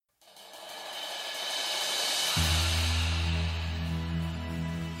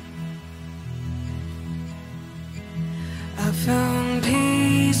I found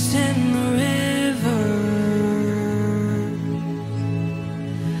peace in the river.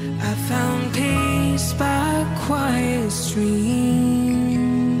 I found peace by quiet streams.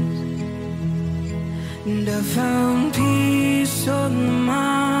 And I found peace on the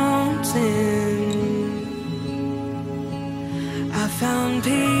mountain. I found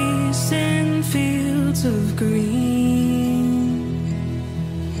peace in fields of green.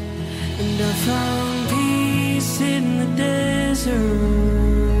 And I found peace in the desert.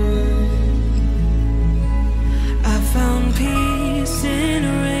 I found peace in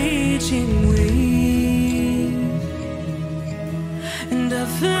a raging wave. And I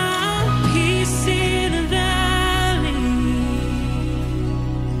found peace in a valley.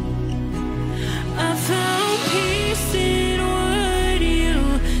 I found peace in what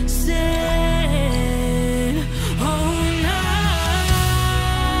you said. Oh, and I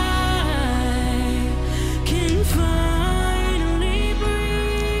can finally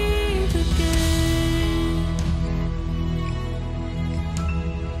breathe again.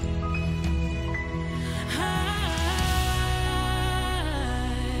 I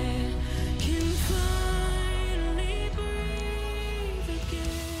can finally breathe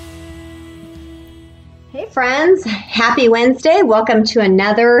again. Hey friends, happy Wednesday. Welcome to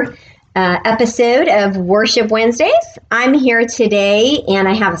another episode of Worship Wednesdays. I'm here today and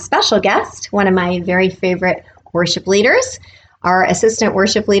I have a special guest, one of my very favorite worship leaders, our assistant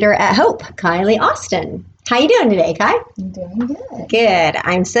worship leader at Hope, Kylie Austin. How you doing today, Kai? I'm doing good. Good.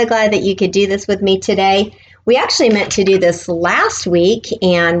 I'm so glad that you could do this with me today. We actually meant to do this last week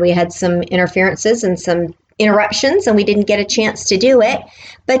and we had some interferences and some interruptions and we didn't get a chance to do it.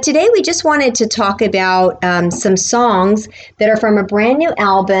 But today we just wanted to talk about some songs that are from a brand new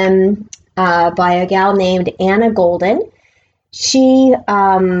album by a gal named Anna Golden. She,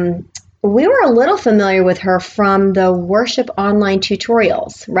 we were a little familiar with her from the Worship Online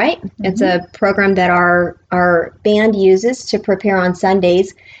Tutorials, right? Mm-hmm. It's a program that our band uses to prepare on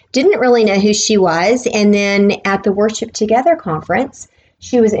Sundays. Didn't really know who she was. And then at the Worship Together conference,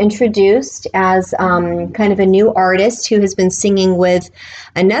 she was introduced as kind of a new artist who has been singing with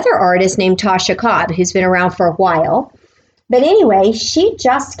another artist named Tasha Cobb, who's been around for a while. But anyway, she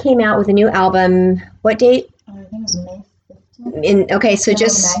just came out with a new album. What date? I think it was May 15th. Okay, so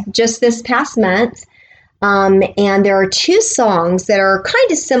just this past month. And there are two songs that are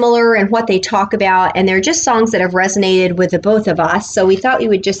kind of similar in what they talk about, and they're just songs that have resonated with the both of us. So we thought we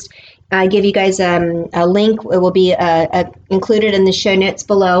would just give you guys a link. It will be included in the show notes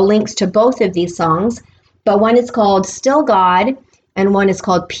below, links to both of these songs. But one is called Still God, and one is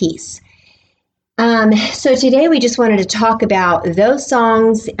called Peace. So today we just wanted to talk about those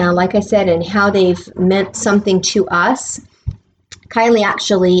songs, like I said, and how they've meant something to us. Kylie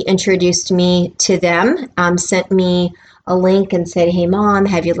actually introduced me to them, sent me a link and said, "Hey, Mom,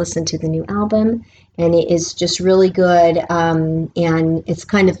 have you listened to the new album?" And it is just really good, and it's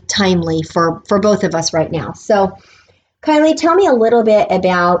kind of timely for both of us right now. So, Kylie, tell me a little bit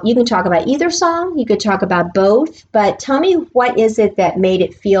about, you can talk about either song, you could talk about both, but tell me what is it that made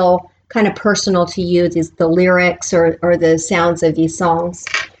it feel kind of personal to you, the lyrics or the sounds of these songs?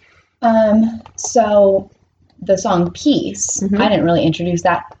 So the song Peace, Mhm. I didn't really introduce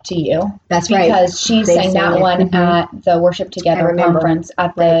that to you. That's right. Because she They sang that sang it. one Mhm. at the Worship I Together remember. conference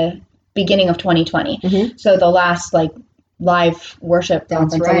at the beginning of 2020. Mhm. So the last live worship That's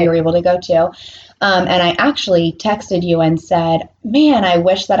conference that right. we were able to go to. And I actually texted you and said, "Man, I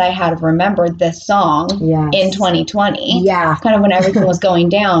wish that I had remembered this song Yes. in 2020." Yeah. Kind of when everything was going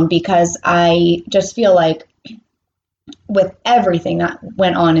down, because I just feel like with everything that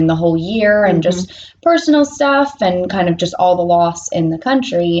went on in the whole year and just personal stuff and kind of just all the loss in the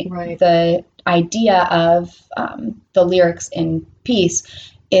country, Right. the idea of the lyrics in Peace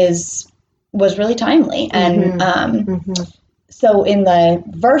was really timely. And Mhm. so in the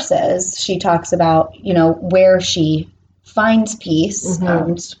verses, she talks about, where she finds peace.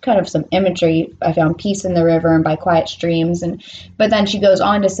 It's kind of some imagery. I found peace in the river and by quiet streams. But then she goes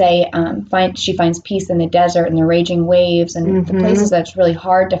on to say she finds peace in the desert and the raging waves and the places that it's really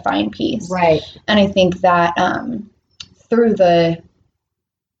hard to find peace. Right. And I think that through the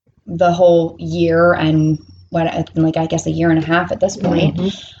whole year and I guess a year and a half at this point,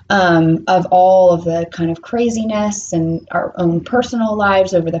 of all of the kind of craziness and our own personal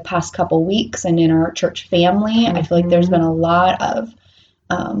lives over the past couple weeks and in our church family, I feel like there's been a lot of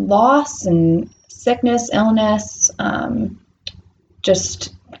loss and sickness, illness,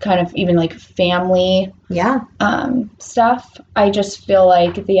 just kind of even like family stuff. I just feel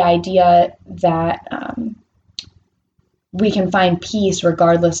like the idea that we can find peace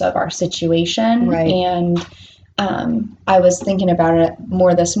regardless of our situation. Right. And I was thinking about it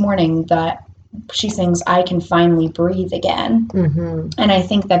more this morning, that she sings, I can finally breathe again. Mm-hmm. And I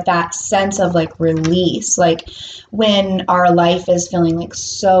think that sense of like release, like when our life is feeling like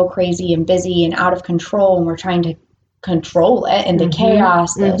so crazy and busy and out of control, and we're trying to control it, and the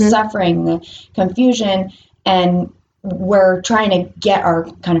chaos, the suffering, the confusion, and we're trying to get our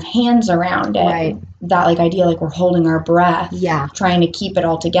kind of hands around it. Right. That like idea, like we're holding our breath, trying to keep it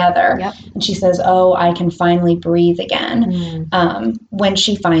all together. Yep. And she says, oh, I can finally breathe again. When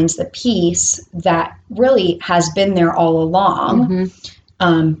she finds the peace that really has been there all along,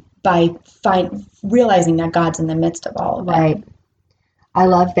 by realizing that God's in the midst of all of it. Right. I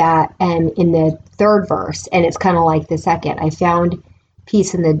love that. And in the third verse, and it's kind of like the second, I found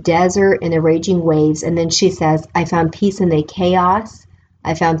peace in the desert and the raging waves. And then she says, I found peace in the chaos.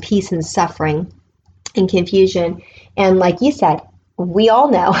 I found peace in suffering and confusion. And like you said, we all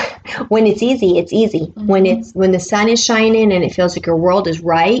know when it's easy, it's easy. When the sun is shining and it feels like your world is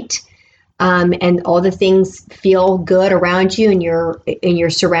right, and all the things feel good around you, and you're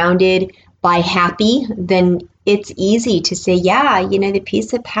surrounded by happy, then it's easy to say, yeah, the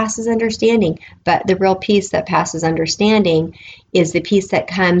peace that passes understanding. But the real peace that passes understanding is the peace that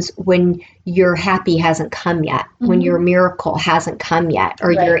comes when your happy hasn't come yet, when your miracle hasn't come yet,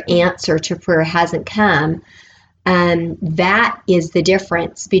 or your answer to prayer hasn't come. That is the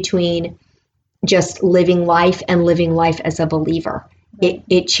difference between just living life and living life as a believer.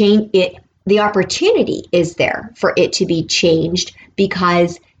 The opportunity is there for it to be changed,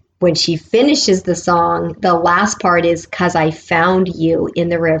 because when she finishes the song, the last part is, because I found you in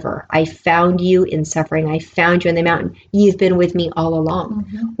the river. I found you in suffering. I found you in the mountain. You've been with me all along,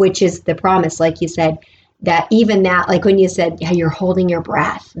 which is the promise, like you said, that even that, like when you said, yeah, you're holding your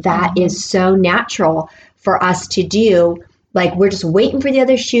breath, that is so natural for us to do. Like we're just waiting for the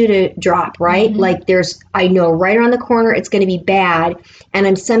other shoe to drop, right? Like I know right around the corner, it's going to be bad, and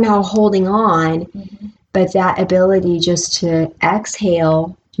I'm somehow holding on. But that ability just to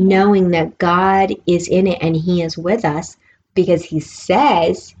exhale, knowing that God is in it and he is with us, because he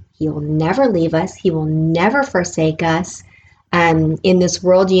says he will never leave us. He will never forsake us. In this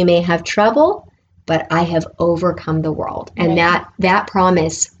world, you may have trouble, but I have overcome the world. And that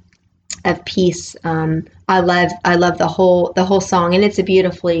promise of peace, I love the whole song, and it's a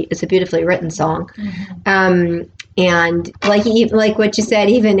beautifully written song. And like what you said,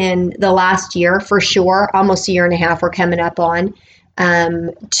 even in the last year, for sure, almost a year and a half we're coming up on,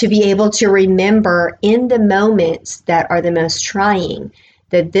 to be able to remember in the moments that are the most trying,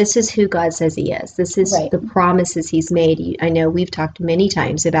 that this is who God says he is. This is the promises he's made. I know we've talked many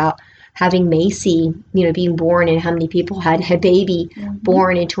times about having Macy, being born, and how many people had a baby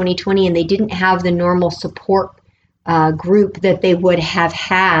born in 2020, and they didn't have the normal support group that they would have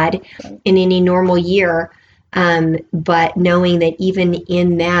had in any normal year. But knowing that even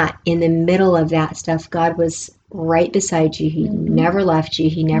in the middle of that stuff, God was right beside you. He never left you.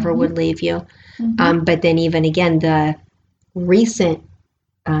 He never would leave you. But then even again, the recent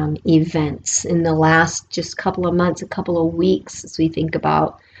events in the last just couple of months, a couple of weeks, as we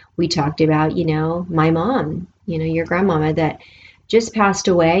talked about, my mom, your grandmama that just passed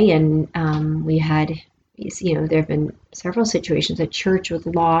away. And we had, there have been several situations at church with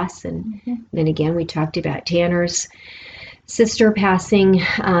loss. And then again, we talked about Tanner's sister passing,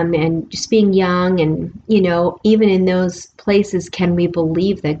 and just being young. And, even in those places, can we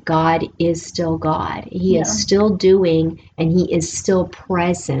believe that God is still God? He is still doing, and he is still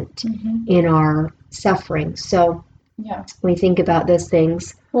present in our suffering. So we think about those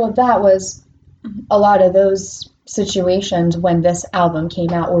things. Well, that was a lot of those situations when this album came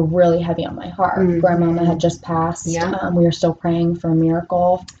out were really heavy on my heart. Grandmama had just passed. We were still praying for a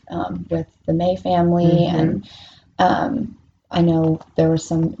miracle with the May family. And I know there was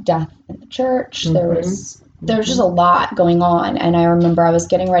some death in the church. There was just a lot going on. And I remember I was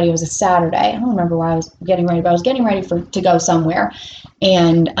getting ready. It was a Saturday. I don't remember why I was getting ready, but I was getting ready to go somewhere.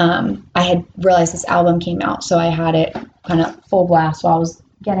 And I had realized this album came out. So I had it kind of full blast while I was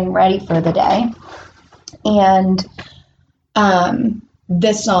getting ready for the day. And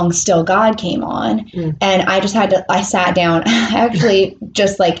this song, Still God, came on. And I just I sat down. I actually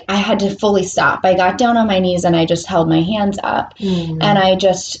I had to fully stop. I got down on my knees and I just held my hands up. And I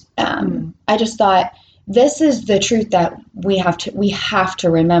just thought, this is the truth that we have to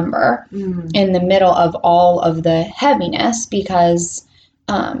remember in the middle of all of the heaviness, because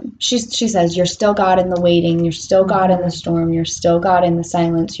she says, you're still God in the waiting, you're still God in the storm, you're still God in the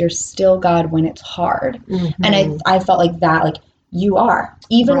silence, you're still God when it's hard. And I felt like that, like, you are,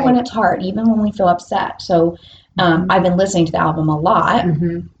 even when it's hard, even when we feel upset. So I've been listening to the album a lot,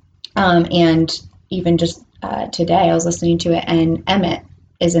 and even just today. I was listening to it, and Emmett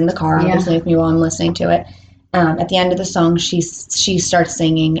is in the car, obviously, with me while I'm listening to it. At the end of the song, she starts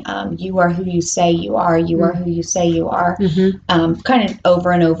singing, "You are who you say you are. You are who you say you are," kind of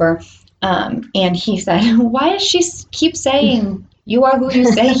over and over. And he said, "Why does she keep saying you are who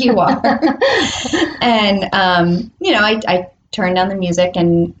you say you are?" And I turned down the music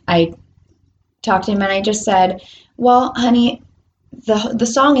and I talked to him, and I just said, "Well, honey, the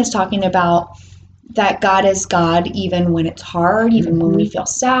song is talking about that God is God even when it's hard, even when we feel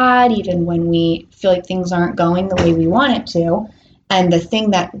sad, even when we feel like things aren't going the way we want it to. And the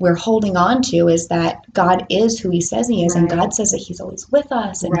thing that we're holding on to is that God is who he says he is. And God says that he's always with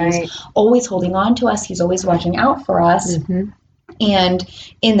us, and he's always holding on to us. He's always watching out for us. And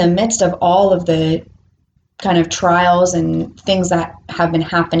in the midst of all of the kind of trials and things that have been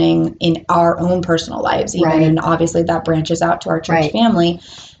happening in our own personal lives, even, and obviously that branches out to our church family,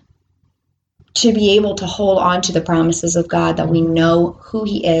 to be able to hold on to the promises of God, that we know who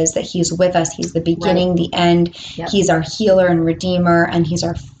he is, that he's with us, he's the beginning, the end, he's our healer and redeemer, and he's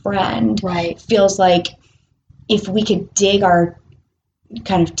our friend, feels like if we could dig our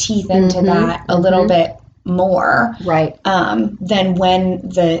kind of teeth into that a little bit more, then when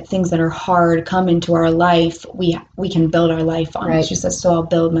the things that are hard come into our life, we can build our life on it. She says, "So I'll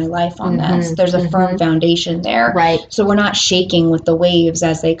build my life on this." There's a firm foundation there, so we're not shaking with the waves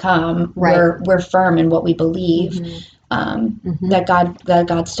as they come. We're firm in what we believe, that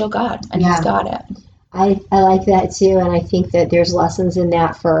God's still God, and he's got it. I like that too, and I think that there's lessons in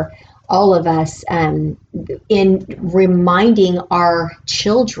that for all of us, in reminding our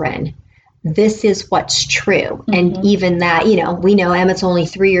children this is what's true. And even that, we know Emmett's only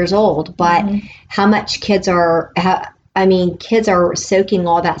 3 years old, but how much kids are soaking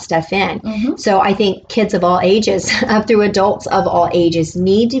all that stuff in. So I think kids of all ages, up through adults of all ages,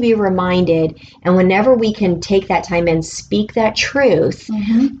 need to be reminded. And whenever we can take that time and speak that truth,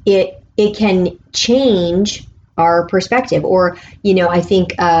 it can change our perspective. Or, I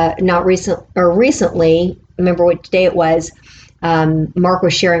think recently, remember what day it was, Mark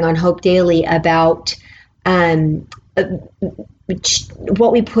was sharing on Hope Daily about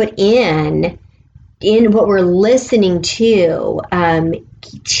what we put in what we're listening to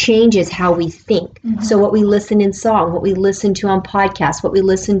changes how we think. So what we listen in song, what we listen to on podcasts, what we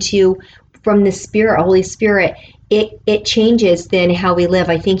listen to from the Spirit, Holy Spirit, it changes then how we live.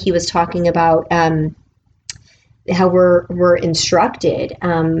 I think he was talking about how we're instructed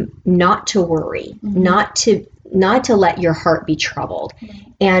not to worry, not to let your heart be troubled.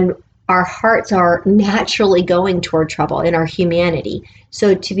 And our hearts are naturally going toward trouble in our humanity.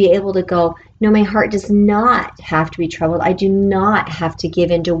 So to be able to go, no, my heart does not have to be troubled. I do not have to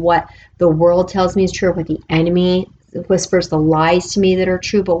give into what the world tells me is true, what the enemy whispers the lies to me that are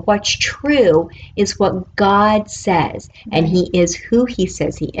true. But what's true is what God says, and he is who he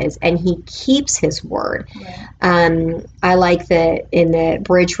says he is, and he keeps his word. I like in the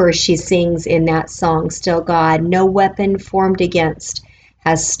bridge where she sings in that song, "Still God, no weapon formed against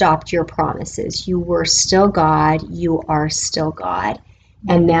has stopped your promises. You were still God, you are still God."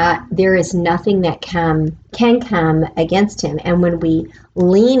 And that there is nothing that can come against him. And when we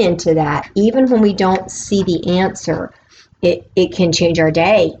lean into that, even when we don't see the answer, it can change our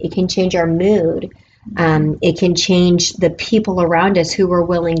day. It can change our mood. It can change the people around us who we're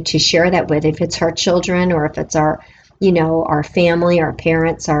willing to share that with. If it's our children, or if it's our family, our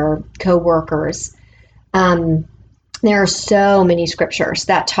parents, our coworkers. There are so many scriptures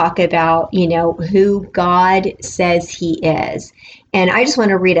that talk about, who God says he is. And I just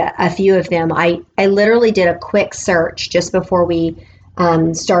want to read a few of them. I literally did a quick search just before we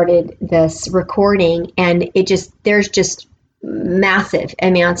started this recording, and there's just massive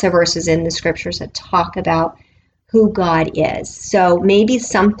amounts of verses in the scriptures that talk about who God is. So maybe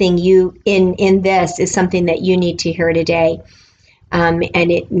something in this is something that you need to hear today. And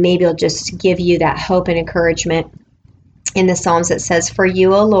maybe it'll just give you that hope and encouragement. In the Psalms, it says, "For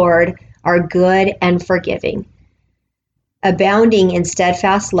you, O Lord, are good and forgiving, abounding in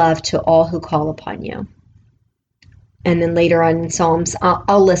steadfast love to all who call upon you." And then later on in Psalms,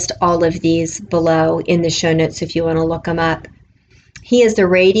 I'll list all of these below in the show notes if you want to look them up. "He is the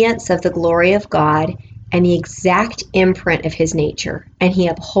radiance of the glory of God and the exact imprint of his nature, and he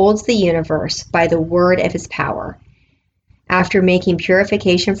upholds the universe by the word of his power. After making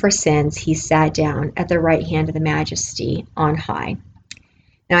purification for sins, he sat down at the right hand of the Majesty on high."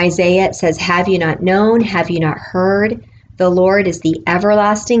 In Isaiah, it says, "Have you not known? Have you not heard? The Lord is the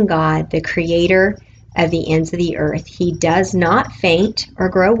everlasting God, the creator of the ends of the earth. He does not faint or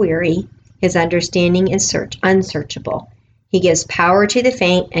grow weary. His understanding is unsearchable. He gives power to the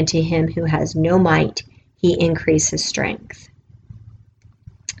faint, and to him who has no might, he increases strength.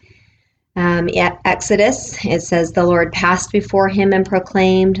 At Exodus, it says, the Lord passed before him and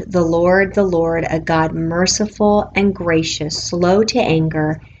proclaimed, the Lord, a God merciful and gracious, slow to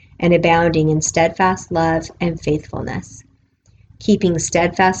anger, and abounding in steadfast love and faithfulness, keeping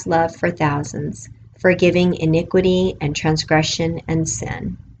steadfast love for thousands, forgiving iniquity and transgression and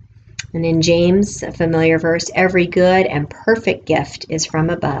sin. And in James, a familiar verse, every good and perfect gift is from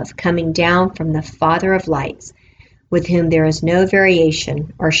above, coming down from the Father of lights, with whom there is no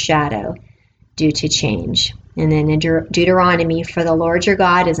variation or shadow due to change. And then in Deuteronomy, for the Lord your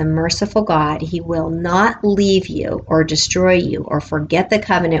God is a merciful God. He will not leave you or destroy you or forget the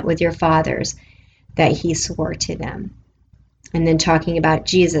covenant with your fathers that he swore to them. And then talking about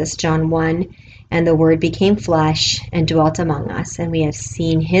Jesus, John 1, and the Word became flesh and dwelt among us, and we have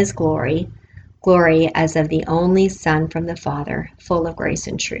seen his glory as of the only Son from the Father, full of grace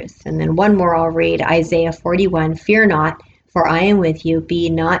and truth. And then one more I'll read, Isaiah 41, fear not, for I am with you. Be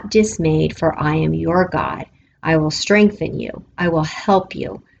not dismayed, for I am your God. I will strengthen you. I will help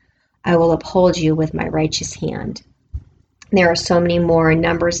you. I will uphold you with my righteous hand. There are so many more. In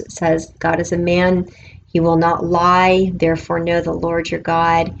Numbers it says, God is a man. He will not lie. Therefore know the Lord your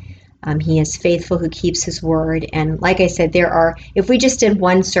God. He is faithful who keeps his word. And like I said, there are, if we just did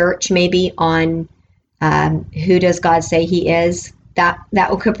one search maybe on who does God say he is, that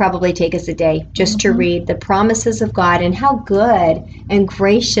could probably take us a day just to read the promises of God and how good and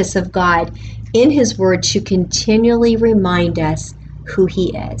gracious of God in his word to continually remind us who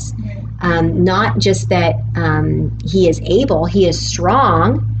he is. Not just that he is able, he is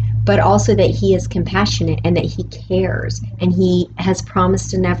strong, but also that he is compassionate and that he cares and he has promised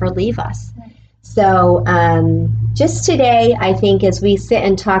to never leave us. So just today, I think as we sit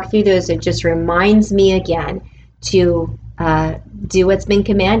and talk through those, it just reminds me again to do what's been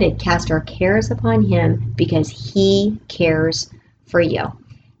commanded, cast our cares upon him because he cares for you.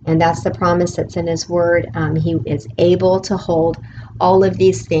 And that's the promise that's in his word. He is able to hold all of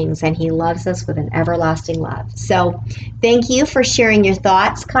these things, and he loves us with an everlasting love. So thank you for sharing your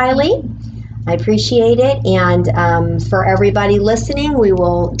thoughts, Kylie. I appreciate it. And for everybody listening, we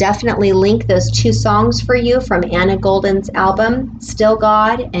will definitely link those two songs for you from Anna Golden's album, Still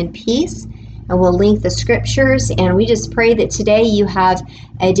God and Peace. And we'll link the scriptures. And we just pray that today you have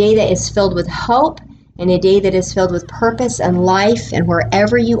a day that is filled with hope and a day that is filled with purpose and life. And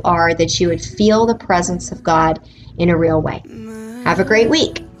wherever you are, that you would feel the presence of God in a real way. Have a great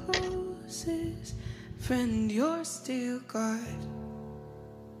week. Friend, you're still God.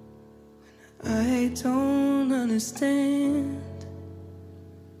 I don't understand.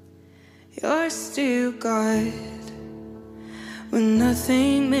 You're still God when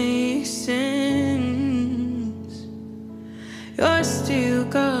nothing makes sense. You're still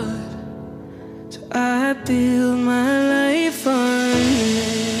God, so I build my life on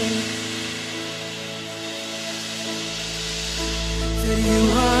it. That you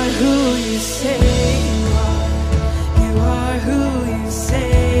are who you say you are. You are who you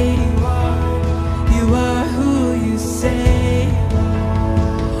say you are. You are who you say you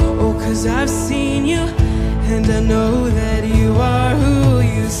are. Oh, 'cause I've seen you and I know that you are who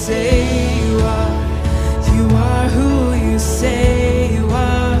you say you are. You are who you say you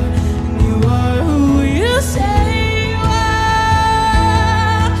are. And you are who you say you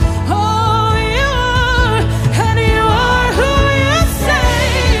are. Oh, you are. And you are who you say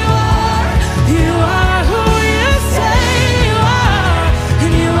you are. You are who you say you are.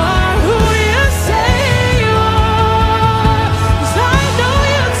 And you are who you say you are. 'Cause I know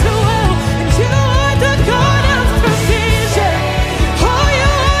you too well. And you are the God of provision. Oh,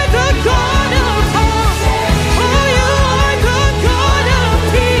 you are the God of hope. Oh, you are the God of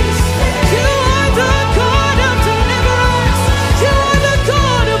peace. You are the God of deliverance. You are the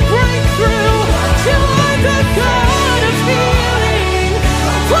God of breakthrough. You are the God of healing.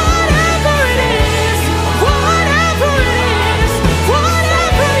 Whatever it is, whatever it is,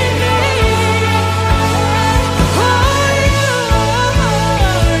 whatever you need. Oh,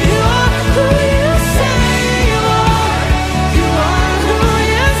 you are who you say you are. You are who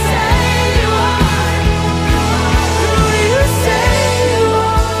you say you are. Who you say you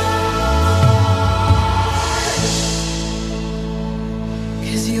are.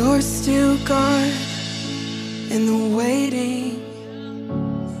 'Cause you're still God in the waiting.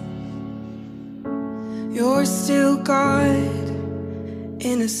 You're still God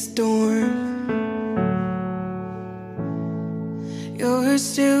in a storm. You're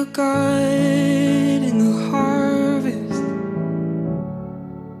still God in the harvest.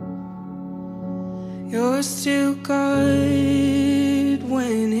 You're still God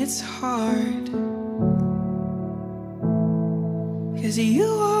when it's hard. 'cause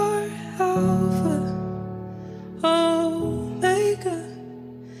you are Alpha, Omega,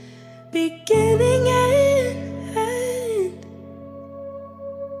 beginning and end.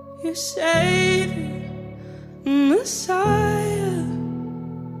 Your Savior, Messiah,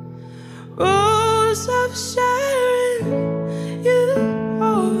 Rose of Sharon. You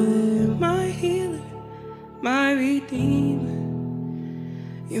are my healer, my redeemer.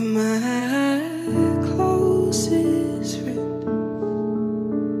 You're my closest friend.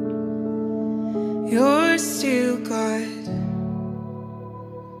 You're still God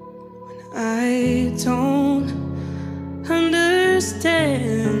when I don't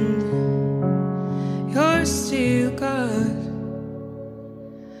understand. You're still God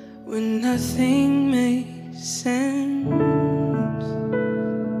when nothing makes sense.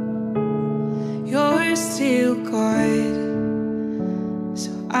 You're still God,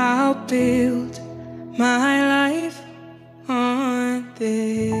 so I'll build my